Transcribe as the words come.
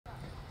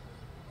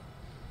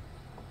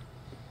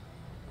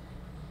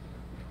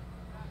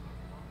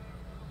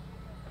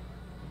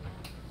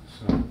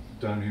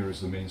Down here is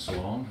the main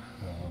salon,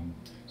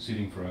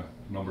 seating for a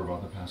number of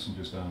other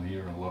passengers down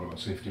here, and a lot of our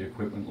safety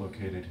equipment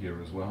located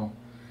here as well.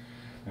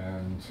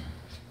 And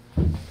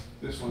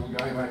this little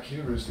guy back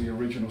here is the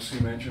original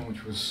steam engine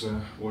which was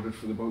ordered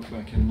for the boat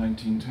back in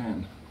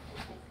 1910.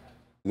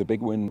 The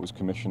Bigwin was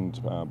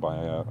commissioned by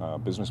a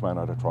businessman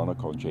out of Toronto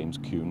called James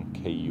Kuhn,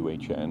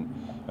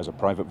 K-U-H-N, as a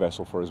private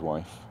vessel for his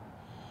wife.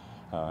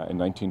 In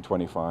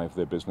 1925,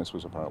 their business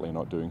was apparently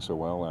not doing so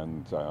well,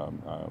 and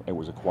it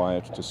was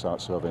acquired to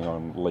start serving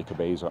on Lake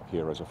Bays up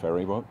here as a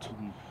ferry boat.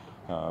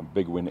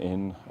 Bigwin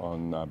Inn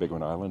on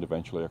Bigwin Island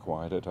eventually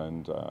acquired it,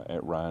 and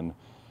it ran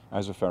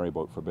as a ferry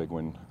boat for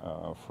Bigwin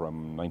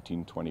from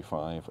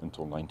 1925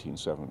 until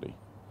 1970.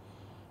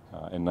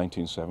 In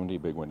 1970,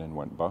 Bigwin Inn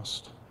went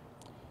bust,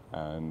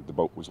 and the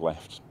boat was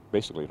left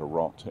basically to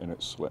rot in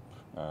its slip,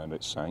 and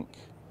it sank,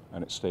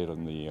 and it stayed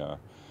on the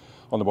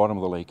bottom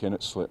of the lake in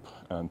its slip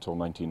until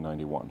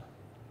 1991.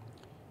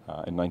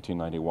 In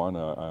 1991,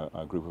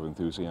 a group of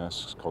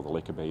enthusiasts called the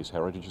Lake Bays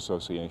Heritage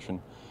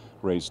Association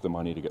raised the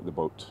money to get the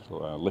boat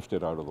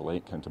lifted out of the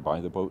lake and to buy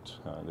the boat.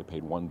 They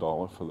paid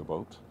 $1 for the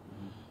boat,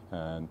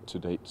 and to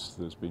date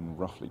there's been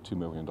roughly $2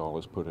 million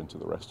put into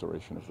the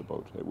restoration of the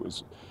boat. It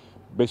was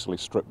basically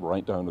stripped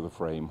right down to the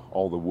frame.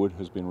 All the wood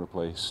has been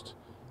replaced.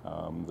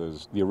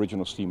 The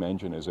original steam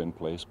engine is in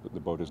place, but the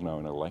boat is now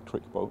an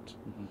electric boat.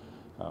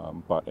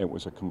 But it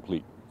was a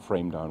complete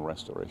frame-down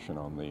restoration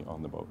on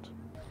the boat.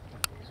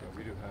 So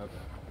we do have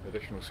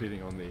additional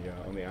seating on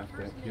the aft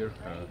deck here.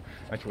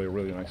 Actually, a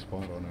really nice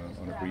spot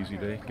on a breezy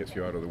day. Gets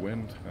you out of the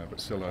wind, but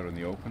still out in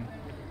the open,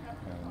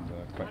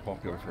 and quite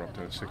popular for up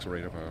to 6 or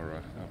 8 of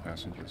our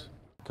passengers.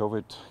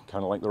 COVID,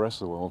 kind of like the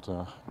rest of the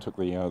world, took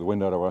the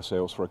wind out of our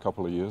sails for a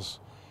couple of years.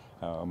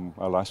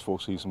 Our last full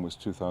season was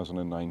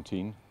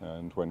 2019,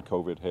 and when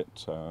COVID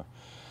hit,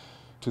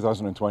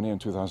 2020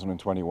 and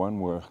 2021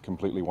 were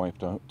completely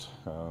wiped out,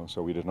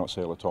 so we did not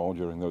sail at all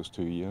during those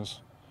 2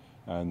 years.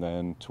 And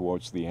then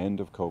towards the end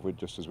of COVID,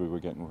 just as we were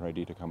getting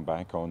ready to come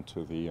back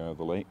onto the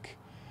lake,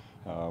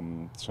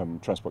 some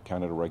Transport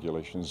Canada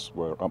regulations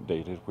were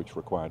updated, which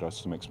required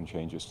us to make some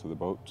changes to the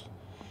boat.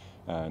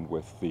 And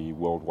with the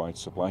worldwide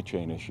supply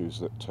chain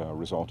issues that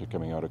resulted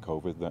coming out of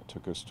COVID, that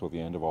took us till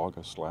the end of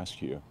August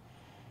last year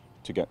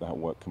to get that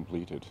work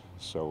completed.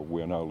 So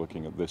we're now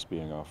looking at this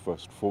being our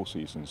first full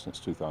season since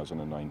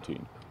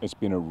 2019. It's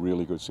been a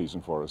really good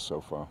season for us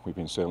so far. We've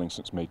been sailing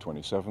since May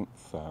 27th.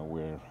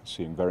 We're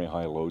seeing very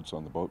high loads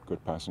on the boat,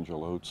 good passenger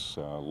loads,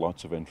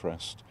 lots of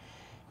interest.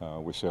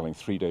 We're sailing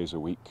 3 days a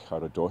week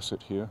out of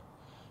Dorset here,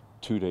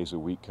 2 days a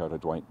week out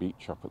of Dwight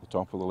Beach up at the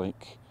top of the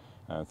lake,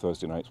 and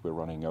Thursday nights we're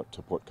running out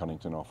to Port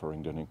Cunnington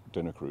offering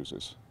dinner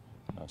cruises.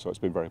 So it's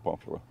been very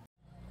popular.